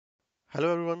Hello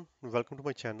everyone, welcome to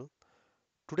my channel.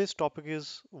 Today's topic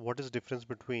is what is difference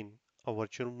between a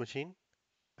virtual machine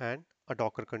and a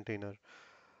Docker container.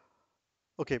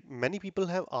 Okay, many people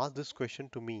have asked this question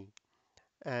to me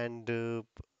and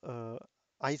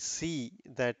I see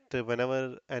that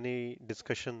whenever any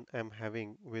discussion I'm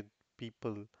having with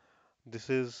people, this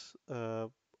is a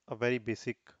very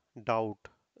basic doubt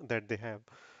that they have.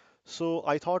 So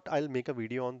I thought I'll make a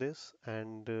video on this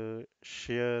and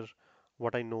share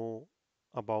what I know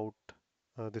about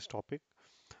this topic.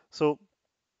 So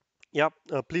yeah,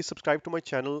 please subscribe to my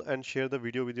channel and share the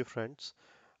video with your friends.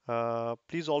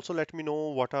 Please also let me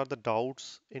know what are the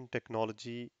doubts in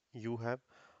technology you have.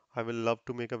 I will love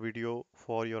to make a video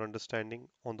for your understanding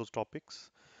on those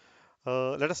topics.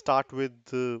 Let us start with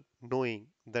knowing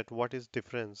that what is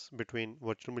difference between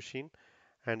virtual machine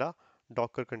and a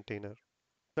Docker container.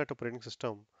 That operating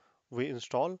system, we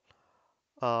install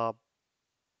uh,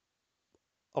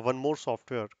 one more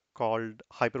software called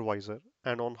Hypervisor,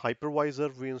 and on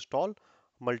Hypervisor we install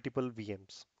multiple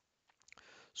VMs.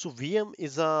 So VM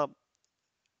is a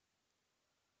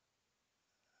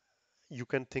you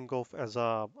can think of as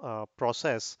a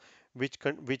process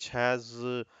which has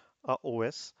a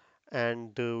OS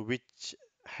and which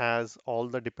has all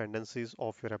the dependencies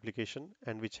of your application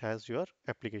and which has your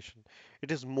application.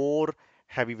 It is more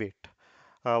heavyweight.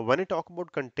 When I talk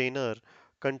about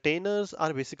containers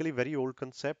are basically very old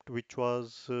concept which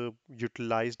was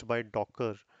utilized by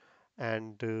Docker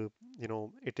and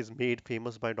it is made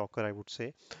famous by Docker, I would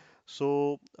say.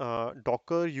 So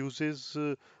Docker uses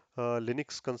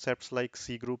Linux concepts like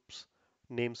C groups,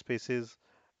 namespaces,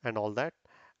 and all that.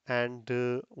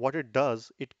 And what it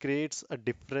does, it creates a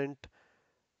different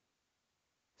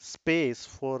space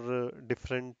for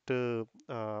different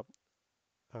uh,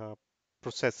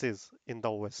 processes in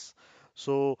the OS.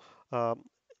 So um,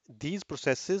 these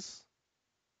processes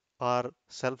are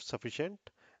self-sufficient.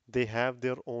 They have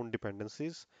their own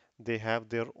dependencies. They have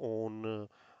their own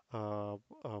uh,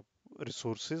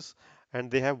 resources, and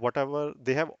they have whatever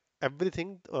they have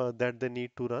everything that they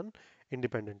need to run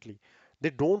independently. They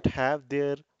don't have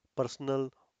their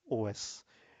personal OS.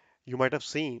 You might have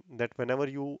seen that whenever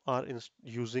you are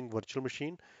using virtual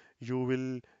machine, you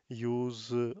will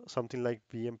use something like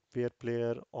VMware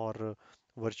Player or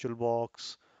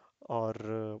VirtualBox or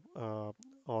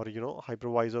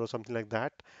hypervisor or something like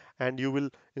that, and you will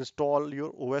install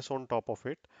your OS on top of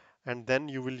it, and then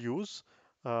you will use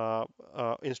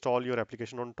install your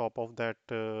application on top of that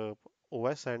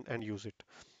OS and use it.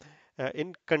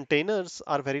 In containers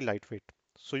are very lightweight.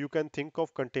 So you can think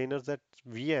of containers that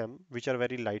VM which are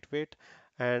very lightweight,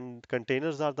 and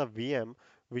containers are the VM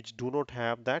which do not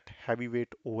have that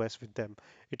heavyweight OS with them.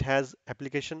 It has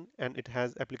application and it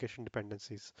has application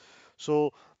dependencies.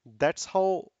 So that's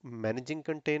how managing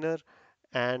container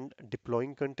and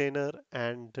deploying container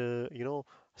and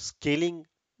scaling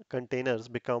containers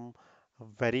become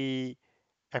very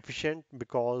efficient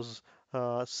because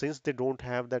since they don't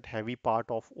have that heavy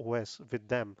part of OS with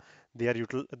them,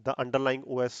 the underlying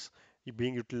OS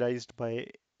being utilized by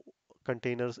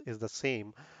containers is the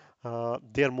same.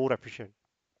 They are more efficient.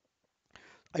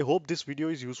 I hope this video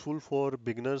is useful for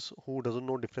beginners who doesn't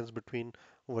know difference between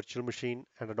virtual machine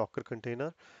and a Docker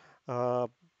container. Uh,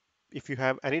 if you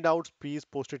have any doubts, please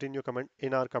post it in your comment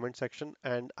in our comment section,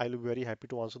 and I'll be very happy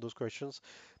to answer those questions.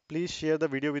 Please share the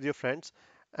video with your friends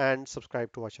and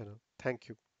subscribe to our channel. Thank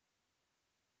you.